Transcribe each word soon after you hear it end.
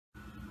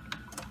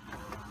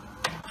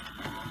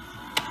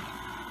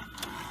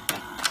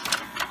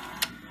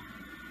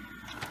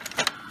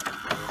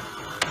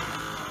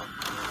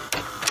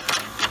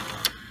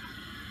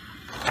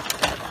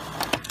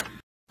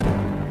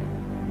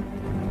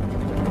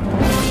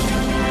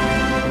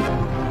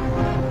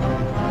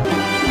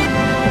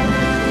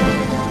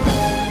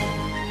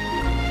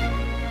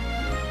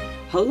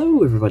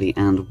Hello everybody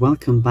and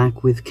welcome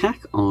back with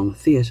CAC on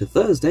Theatre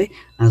Thursday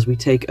as we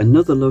take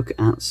another look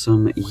at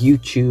some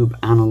YouTube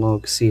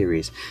analog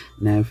series.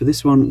 Now for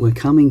this one we're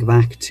coming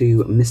back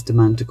to Mr.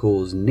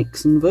 Manticore's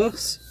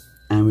Nixonverse,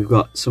 and we've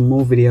got some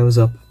more videos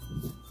up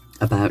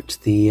about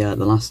the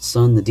Last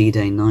Sun, the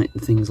D-Day night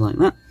and things like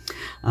that.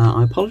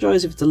 I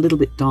apologise if it's a little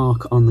bit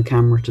dark on the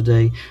camera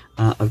today.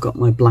 I've got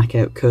my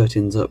blackout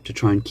curtains up to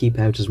try and keep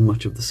out as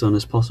much of the sun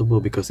as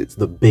possible because it's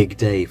the big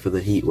day for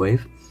the heat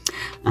wave.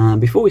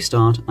 Before we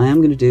start, I am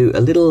going to do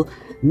a little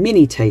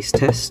mini taste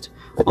test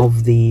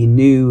of the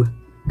new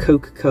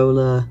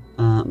Coca-Cola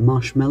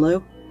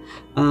marshmallow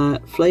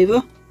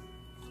flavour.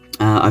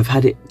 I've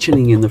had it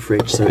chilling in the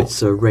fridge, so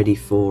it's ready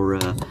for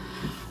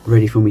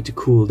me to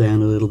cool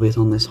down a little bit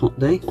on this hot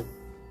day.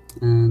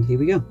 And here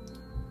we go.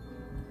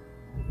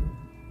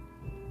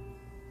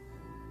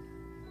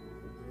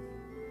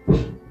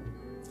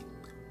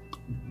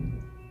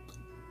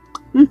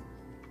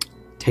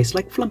 Tastes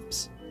like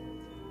flumps.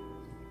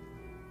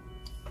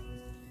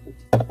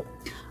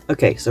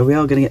 Okay, so we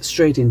are going to get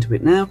straight into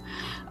it now.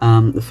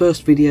 The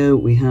first video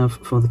we have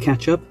for the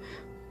catch-up,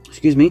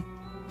 excuse me,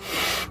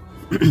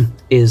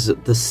 is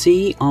The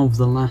Sea of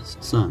the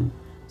Last Sun.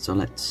 So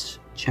let's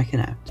check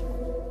it out.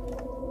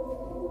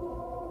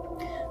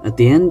 At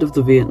the end of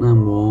the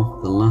Vietnam War,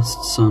 the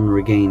Last Sun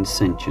regained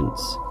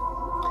sentience.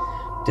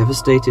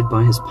 Devastated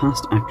by his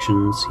past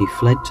actions, he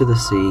fled to the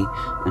sea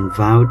and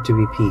vowed to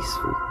be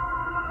peaceful.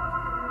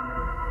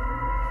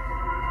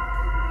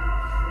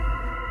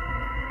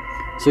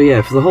 So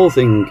yeah, for the whole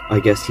thing, I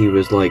guess he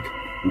was like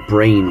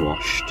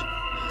brainwashed.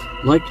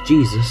 Like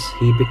Jesus,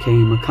 he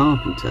became a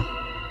carpenter.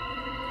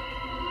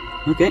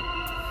 Okay.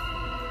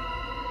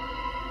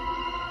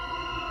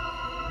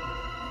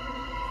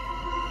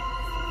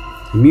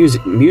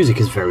 The music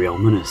is very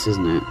ominous,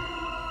 isn't it?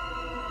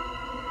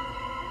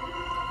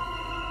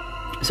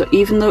 So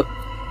even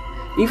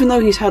though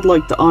he's had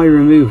like the eye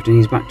removed and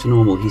he's back to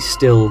normal, he's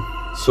still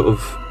sort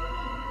of,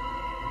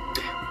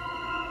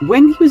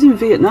 when he was in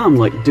Vietnam,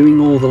 like doing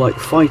all the like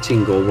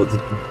fighting or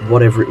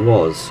whatever it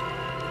was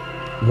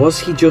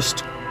he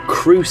just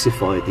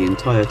crucified the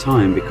entire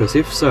time? Because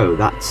if so,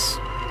 that's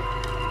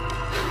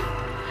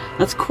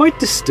quite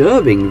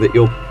disturbing that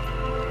you're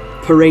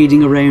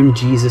parading around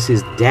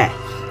Jesus's death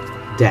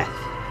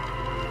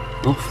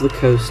off the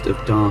coast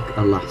of dark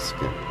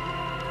Alaska.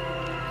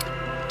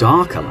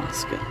 Dark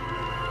Alaska.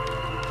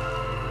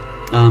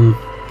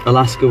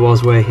 Alaska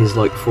was where his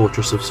like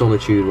fortress of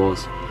solitude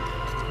was.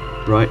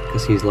 Right,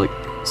 because he's like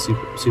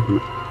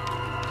super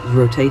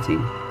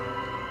rotating.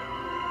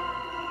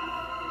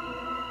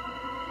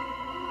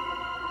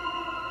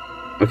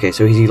 Okay,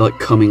 so is he like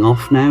coming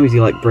off now? Is he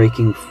like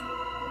breaking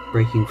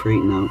free?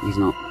 No, he's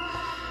not.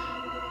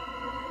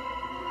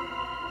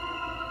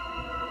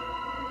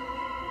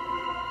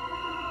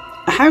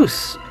 A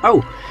house!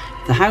 Oh,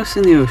 the house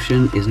in the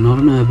ocean is not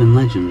an urban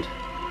legend.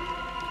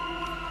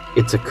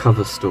 It's a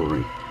cover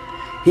story.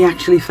 He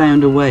actually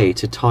found a way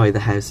to tie the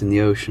house in the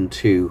ocean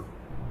to...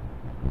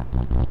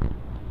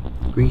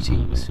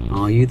 Greetings.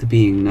 Are you the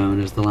being known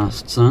as the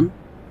Last Sun?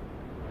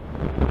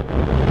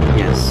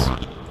 Yes,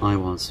 I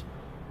was.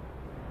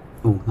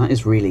 Oh, that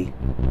is really...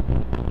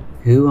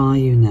 Who are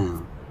you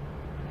now?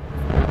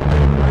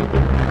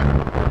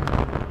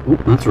 Oh,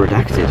 that's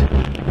redacted.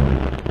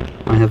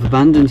 I have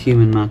abandoned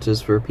human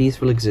matters for a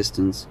peaceful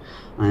existence.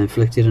 I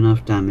inflicted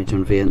enough damage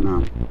on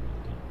Vietnam.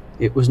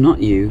 It was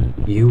not you.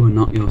 You were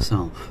not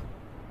yourself.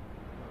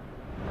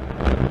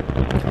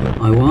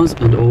 I was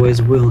and always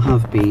will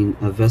have been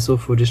a vessel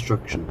for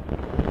destruction.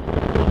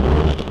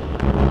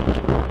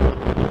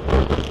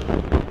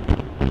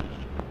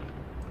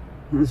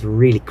 That's a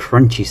really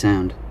crunchy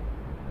sound.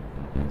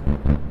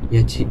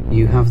 Yet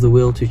you have the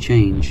will to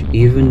change.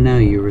 Even now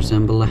you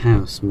resemble a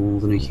house more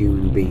than a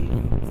human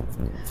being.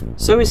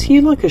 So is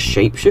he like a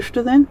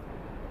shapeshifter then?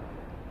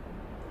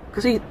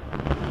 Because he...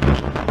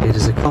 It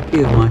is a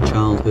copy of my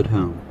childhood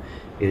home.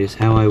 It is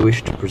how I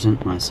wish to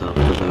present myself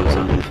to those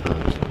I have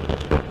hurt.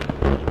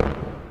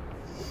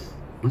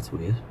 That's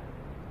weird.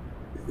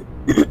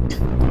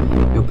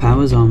 Your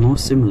powers are more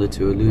similar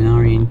to a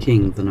Lunarian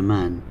king than a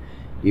man.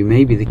 You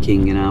may be the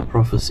king in our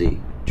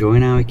prophecy.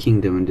 Join our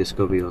kingdom and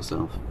discover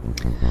yourself.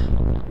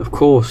 Of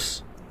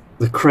course,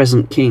 the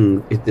Crescent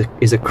King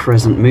is a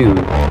crescent moon.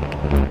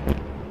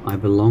 I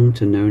belong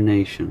to no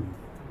nation.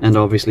 And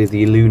obviously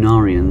the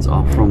Lunarians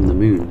are from the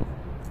moon.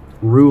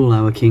 Rule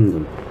our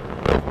kingdom.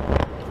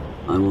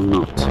 I will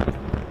not.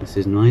 This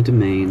is my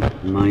domain,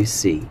 my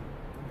sea.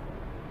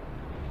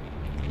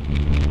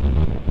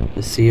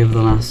 The sea of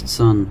the last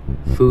sun.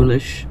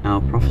 Foolish, our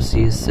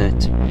prophecy is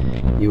set.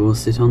 You will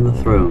sit on the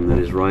throne that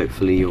is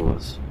rightfully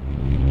yours.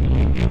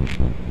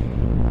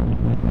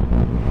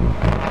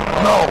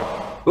 No!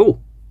 Oh!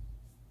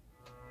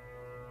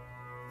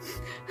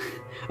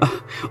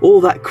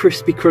 All that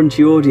crispy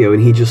crunchy audio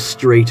and he just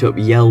straight up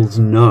yells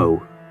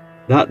no.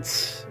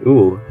 That's...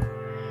 ooh.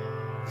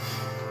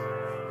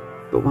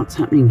 But what's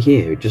happening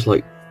here? It just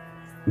like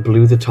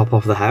blew the top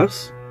off the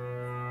house?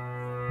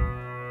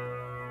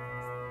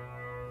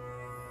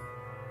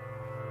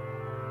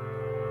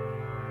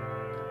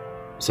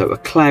 So a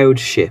cloud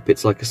ship.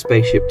 It's like a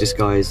spaceship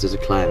disguised as a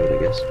cloud, I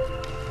guess.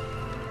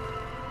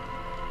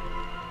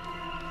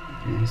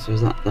 Okay, so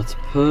that's a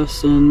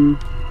person.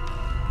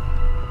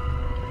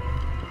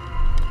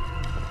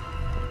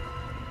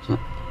 Is that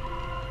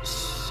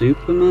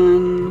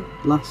Superman?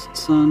 Last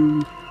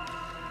Son?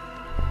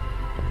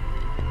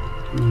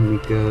 There we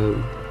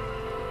go.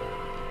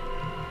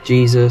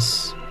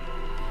 Jesus.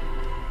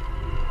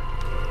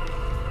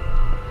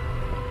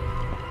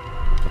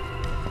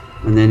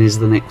 And then is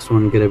the next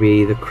one going to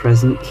be the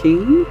Crescent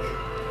King?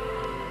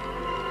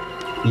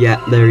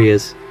 Yeah, there he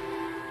is.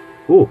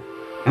 Oh,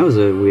 that was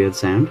a weird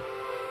sound.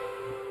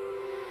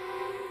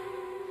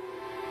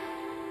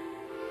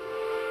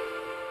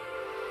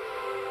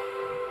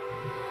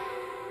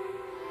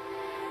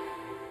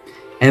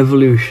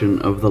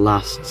 Evolution of the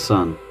Last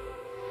Son.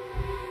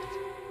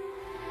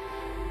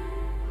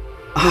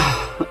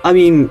 I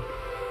mean,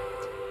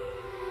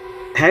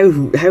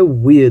 how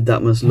weird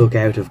that must look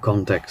out of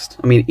context.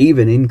 I mean,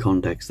 even in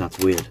context, that's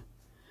weird.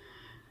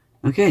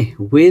 Okay,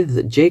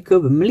 with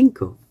Jacob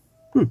Mlinko.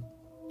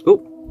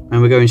 Oh,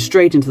 and we're going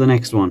straight into the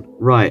next one.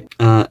 Right,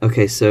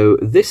 okay, so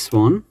this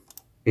one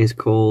is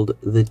called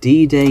The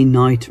D-Day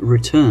Night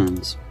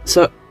Returns.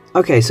 So,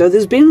 okay, so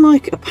there's been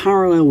like a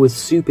parallel with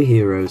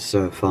superheroes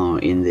so far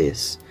in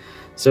this.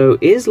 So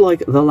is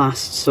like the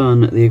Last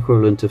Son the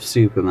equivalent of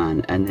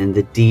Superman, and then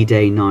the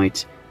D-Day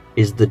Night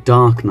is the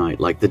Dark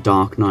Knight, like the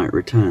Dark Knight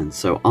Returns?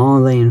 So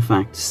are they in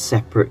fact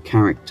separate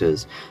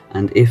characters?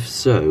 And if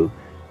so,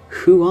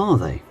 who are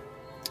they?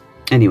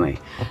 Anyway,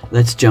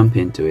 let's jump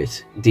into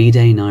it.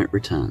 D-Day Night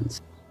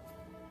Returns.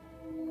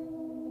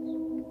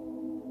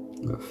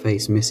 Got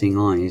face missing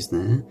eyes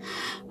there.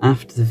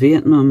 After the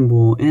Vietnam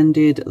War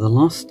ended, the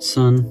Lost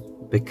Son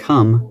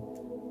become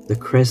the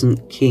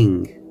Crescent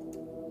King.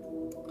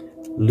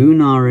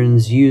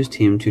 Lunarans used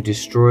him to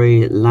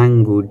destroy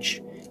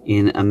language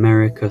in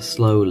America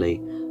slowly.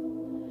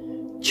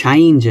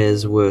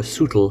 Changes were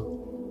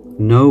subtle.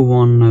 No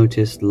one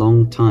noticed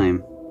long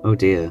time. Oh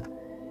dear.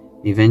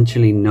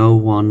 Eventually no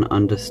one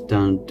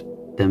understood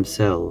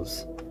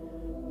themselves.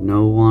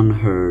 No one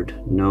heard.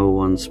 No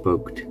one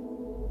spoke.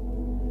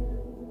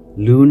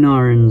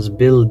 Lunarans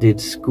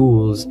builded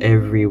schools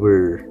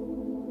everywhere.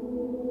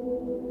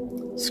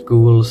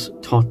 Schools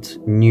taught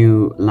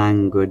new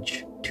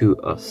language to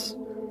us.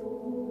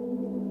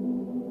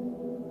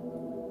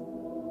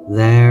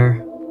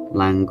 Their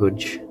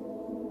language.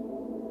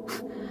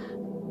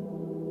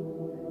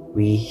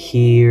 We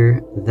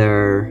hear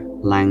their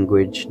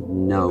language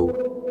now.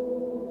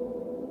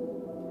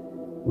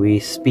 We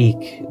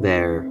speak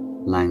their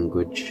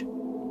language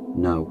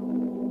now.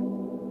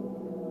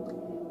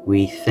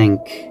 We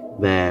think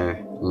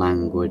their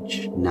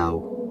language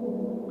now.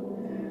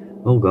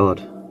 Oh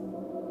God.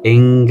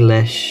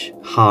 English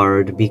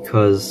hard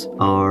because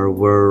our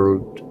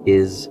world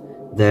is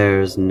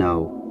theirs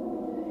now.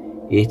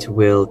 It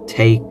will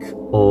take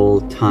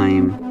all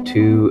time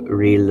to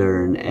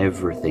relearn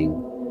everything.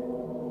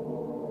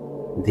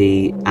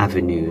 The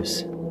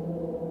avenues.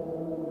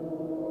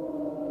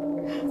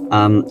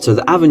 So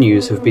the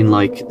avenues have been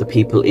like the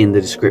people in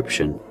the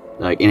description.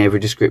 Like in every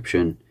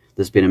description,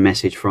 there's been a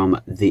message from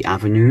the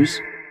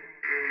avenues.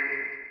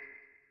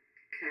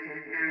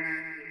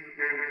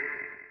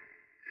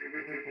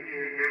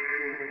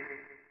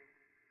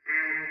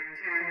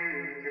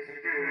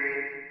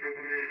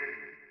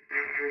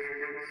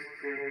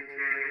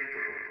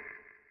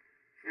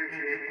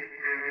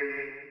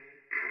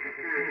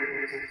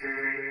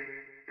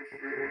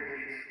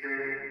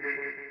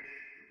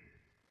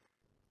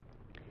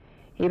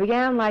 He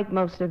began like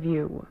most of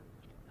you,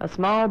 a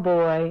small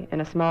boy in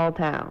a small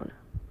town.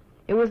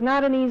 It was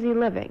not an easy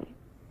living.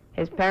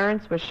 His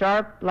parents were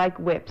sharp like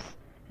whips,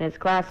 and his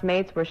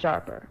classmates were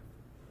sharper.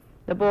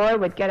 The boy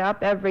would get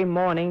up every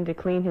morning to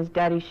clean his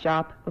daddy's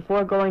shop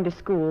before going to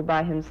school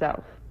by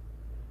himself.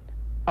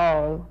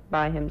 All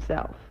by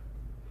himself.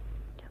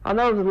 On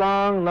those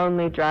long,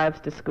 lonely drives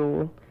to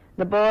school,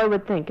 the boy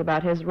would think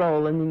about his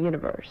role in the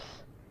universe.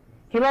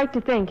 He liked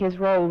to think his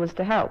role was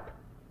to help.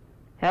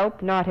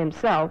 Help not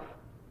himself,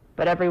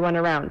 but everyone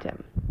around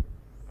him.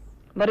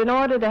 But in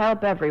order to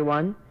help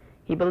everyone,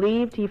 he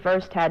believed he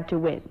first had to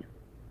win,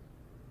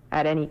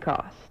 at any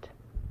cost.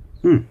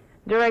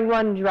 During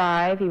one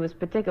drive, he was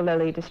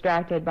particularly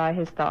distracted by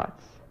his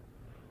thoughts,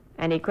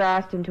 and he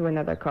crashed into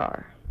another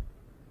car.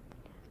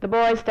 The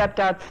boy stepped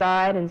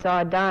outside and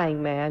saw a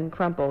dying man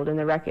crumpled in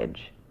the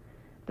wreckage.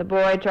 The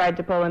boy tried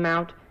to pull him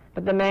out,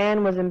 but the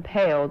man was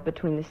impaled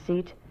between the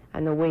seat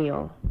and the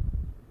wheel.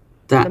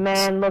 That's the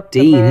man looked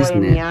Dean, the boy isn't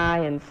in it? the eye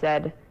and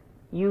said,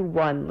 "You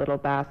won, little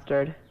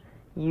bastard.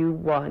 You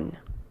won."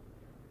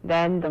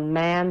 Then the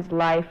man's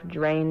life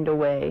drained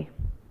away.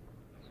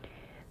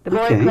 The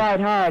boy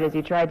cried hard as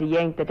he tried to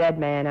yank the dead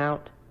man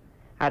out.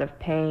 Out of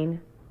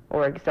pain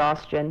or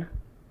exhaustion,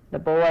 the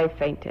boy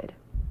fainted.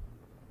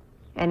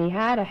 And he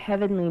had a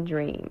heavenly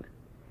dream.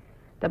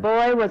 The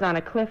boy was on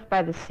a cliff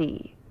by the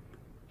sea.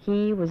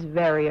 He was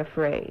very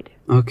afraid.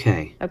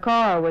 Okay. A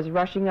car was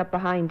rushing up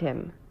behind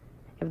him.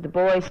 If the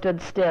boy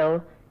stood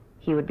still,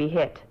 he would be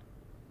hit.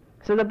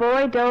 So the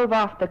boy dove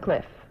off the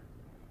cliff.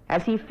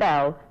 As he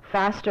fell,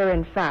 faster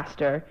and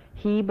faster,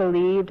 he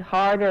believed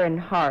harder and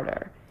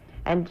harder.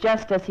 And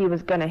just as he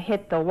was going to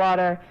hit the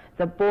water,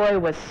 the boy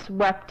was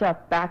swept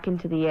up back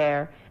into the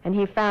air, and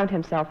he found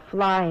himself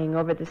flying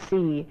over the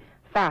sea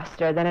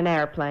faster than an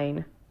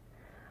airplane.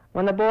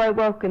 When the boy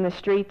woke in the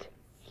street,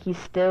 he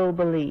still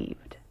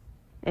believed,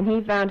 and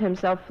he found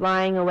himself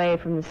flying away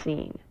from the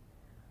scene.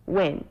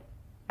 Win,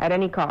 at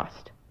any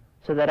cost,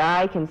 so that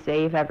I can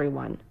save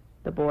everyone,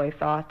 the boy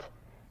thought,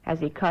 as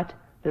he cut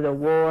through the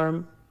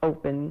warm,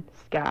 open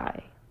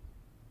sky.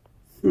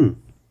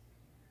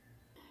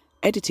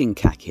 Editing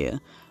Cac here.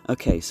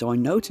 Okay, so I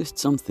noticed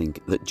something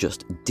that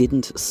just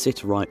didn't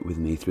sit right with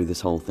me through this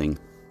whole thing.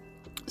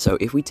 So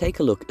if we take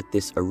a look at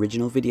this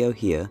original video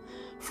here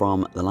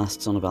from The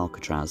Last Son of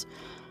Alcatraz,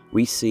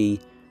 we see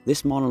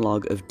this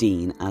monologue of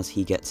Dean as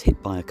he gets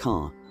hit by a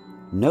car.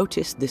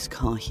 Notice this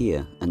car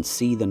here and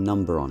see the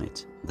number on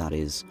it. That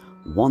is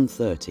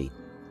 130.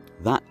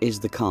 That is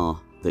the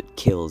car that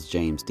kills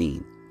James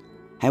Dean.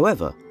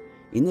 However,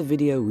 in the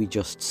video we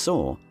just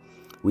saw,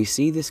 we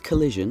see this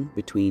collision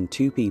between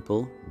two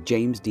people,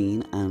 James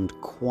Dean and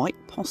quite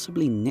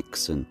possibly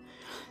Nixon.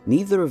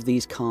 Neither of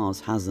these cars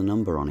has the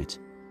number on it.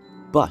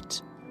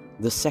 But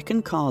the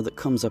second car that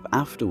comes up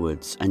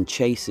afterwards and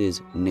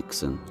chases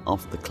Nixon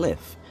off the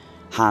cliff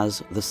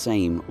has the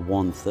same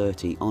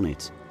 130 on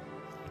it.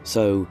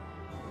 So,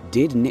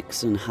 did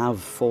Nixon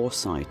have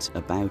foresight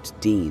about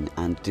Dean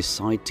and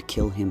decide to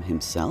kill him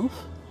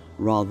himself,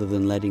 rather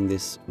than letting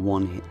this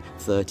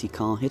 130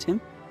 car hit him?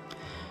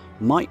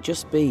 Might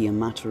just be a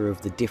matter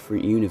of the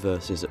different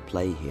universes at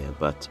play here,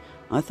 but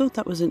I thought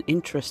that was an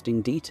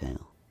interesting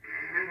detail.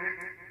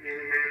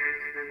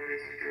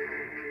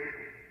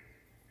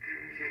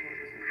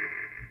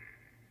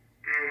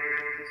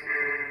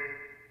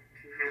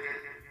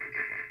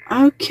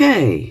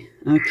 Okay.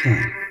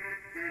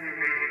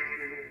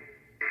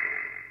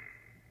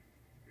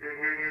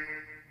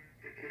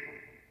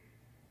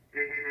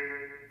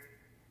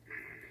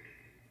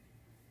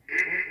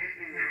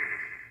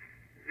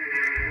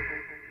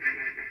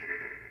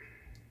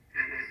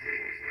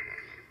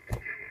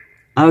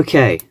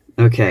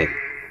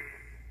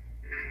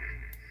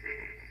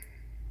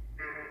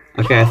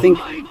 Okay, I think...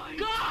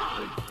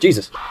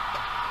 Jesus.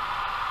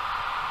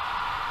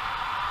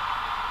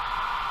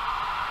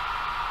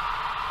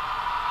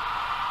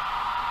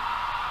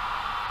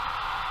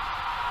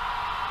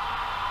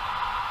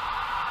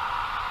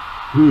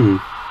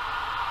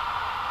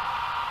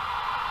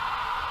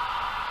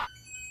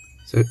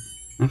 So,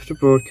 after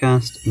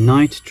broadcast,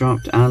 Knight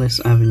dropped Alice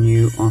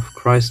Avenue off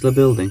Chrysler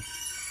Building.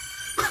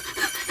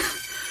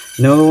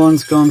 No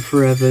one's gone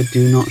forever,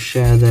 do not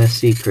share their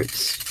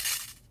secrets.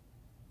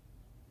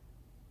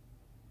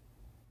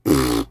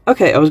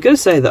 Okay, I was going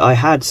to say that I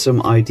had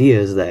some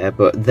ideas there,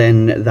 but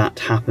then that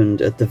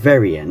happened at the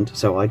very end,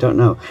 so I don't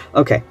know.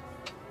 Okay,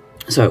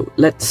 so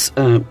let's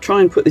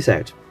try and put this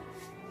out.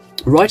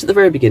 Right at the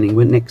very beginning,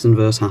 when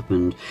Nixonverse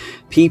happened,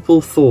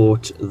 people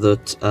thought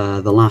that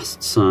The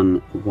Last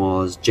Son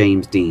was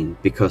James Dean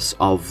because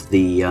of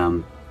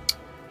the,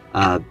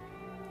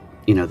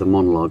 you know, the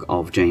monologue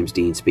of James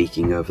Dean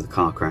speaking over the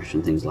car crash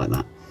and things like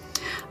that.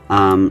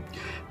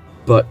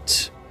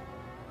 But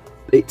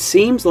it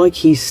seems like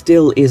he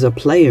still is a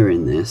player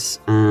in this,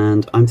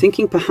 and I'm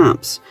thinking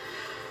perhaps...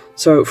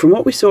 So, from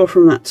what we saw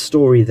from that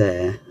story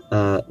there,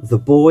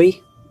 the boy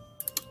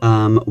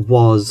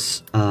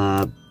was...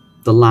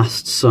 the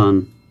last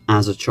son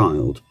as a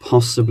child,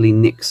 possibly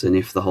Nixon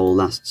if the whole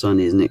last son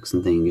is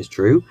Nixon thing is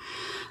true,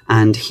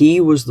 and he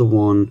was the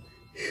one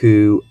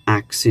who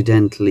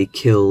accidentally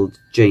killed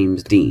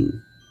James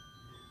Dean.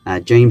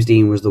 James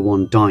Dean was the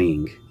one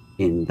dying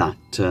in that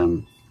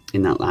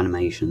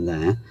animation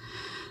there,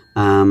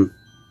 and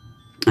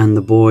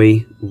the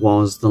boy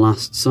was the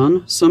last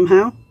son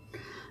somehow,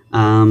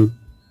 and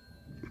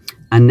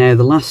now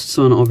the last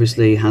son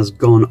obviously has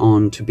gone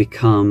on to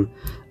become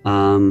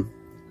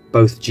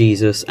both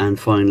Jesus and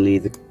finally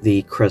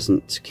the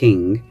Crescent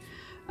King,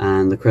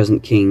 and the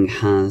Crescent King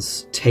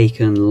has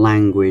taken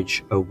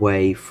language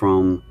away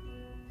from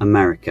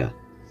America,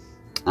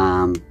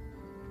 and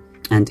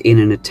in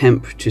an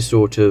attempt to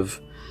sort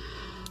of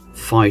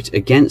fight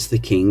against the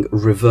king,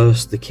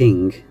 reverse the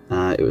king,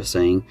 it was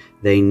saying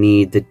they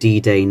need the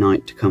D-Day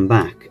Knight to come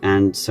back,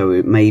 and so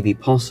it may be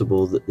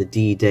possible that the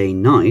D-Day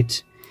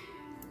Knight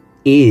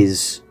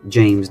is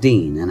James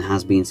Dean and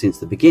has been since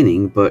the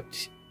beginning,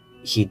 but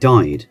he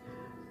died.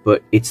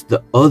 But it's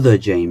the other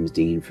James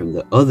Dean from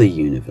the other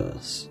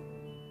universe.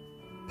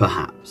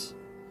 Perhaps.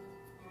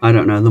 I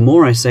don't know. The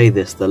more I say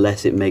this, the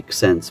less it makes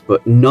sense.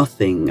 But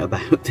nothing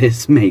about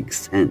this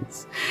makes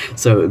sense.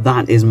 So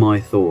that is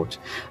my thought.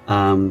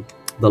 The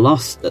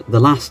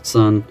last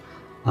son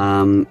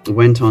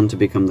went on to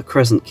become the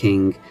Crescent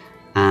King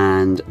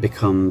and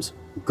becomes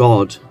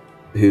God,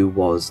 who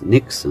was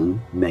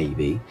Nixon,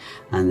 maybe,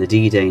 and the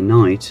D-Day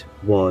Knight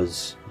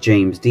was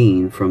James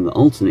Dean from the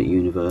alternate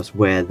universe,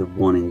 where the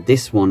one in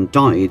this one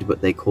died, but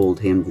they called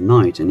him the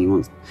Knight, and he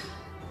wants...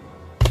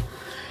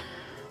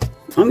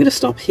 I'm going to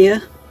stop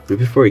here.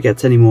 before it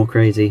gets any more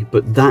crazy,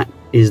 but that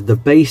is the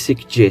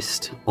basic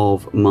gist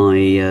of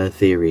my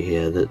theory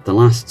here, that the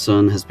last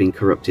son has been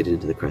corrupted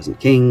into the Crescent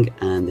King,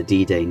 and the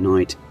D-Day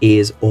Knight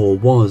is or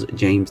was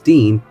James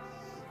Dean,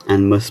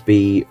 and must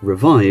be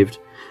revived.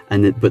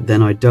 But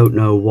then I don't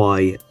know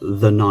why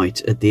the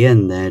knight at the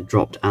end there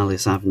dropped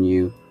Alice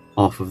Avenue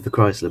off of the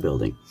Chrysler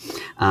Building.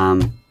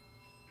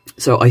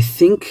 So I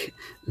think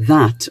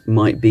that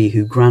might be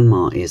who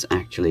Grandma is,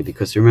 actually,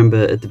 because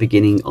remember at the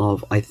beginning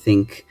of, I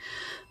think,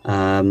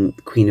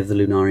 Queen of the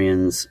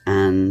Lunarians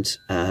and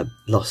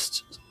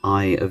Lost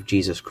Eye of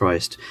Jesus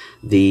Christ,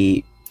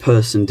 the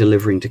person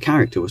delivering to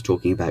character was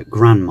talking about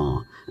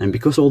Grandma. And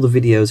because all the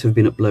videos have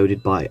been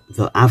uploaded by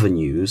the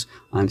Avenues,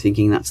 I'm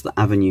thinking that's the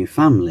Avenue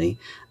family,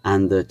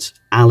 and that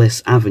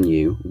Alice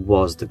Avenue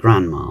was the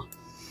grandma.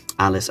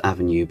 Alice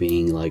Avenue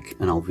being like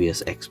an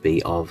obvious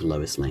XB of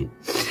Lois Lane.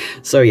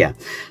 So yeah,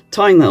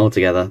 tying that all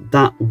together,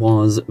 that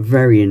was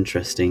very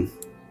interesting.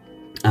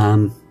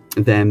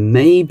 There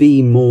may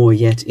be more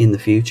yet in the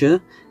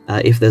future.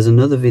 If there's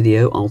another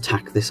video, I'll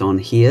tack this on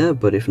here,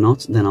 but if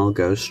not, then I'll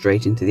go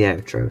straight into the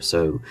outro.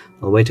 So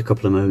I'll wait a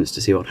couple of moments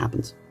to see what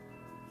happens.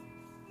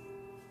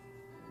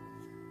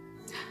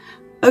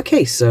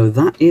 Okay, so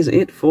that is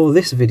it for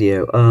this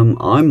video.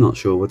 I'm not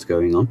sure what's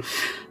going on.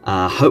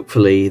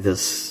 Hopefully there's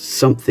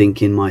something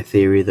in my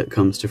theory that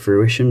comes to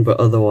fruition, but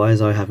otherwise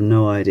I have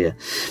no idea.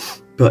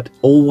 But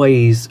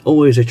always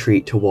a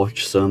treat to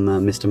watch some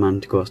Mr.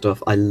 Manticore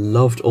stuff. I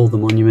loved all the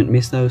Monument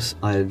mythos.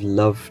 I've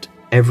loved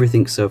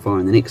everything so far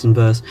in the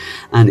Nixonverse,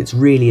 and it's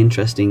really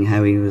interesting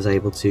how he was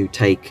able to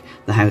take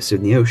the House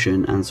in the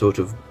Ocean and sort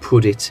of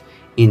put it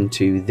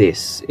into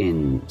this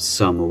in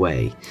some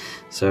way.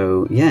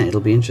 So yeah,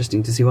 it'll be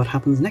interesting to see what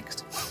happens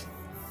next.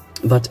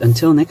 But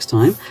until next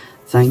time,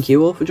 thank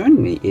you all for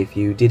joining me. If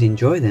you did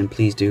enjoy, then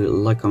please do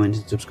like, comment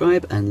and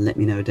subscribe, and let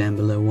me know down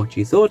below what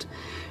you thought.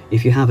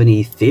 If you have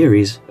any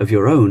theories of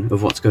your own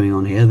of what's going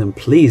on here, then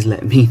please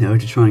let me know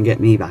to try and get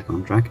me back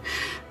on track,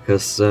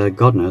 because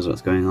God knows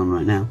what's going on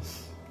right now.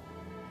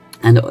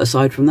 And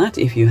aside from that,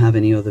 if you have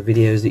any other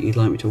videos that you'd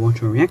like me to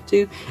watch or react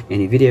to,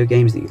 any video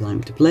games that you'd like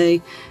me to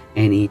play,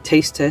 any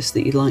taste tests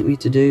that you'd like me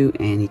to do,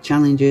 any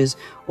challenges,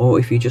 or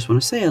if you just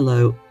want to say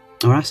hello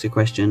or ask a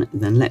question,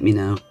 then let me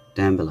know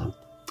down below.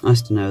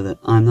 Nice to know that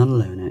I'm not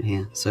alone out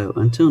here. So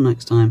until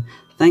next time,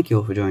 thank you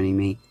all for joining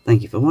me,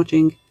 thank you for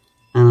watching,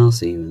 and I'll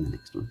see you in the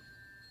next one.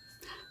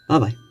 Bye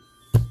bye.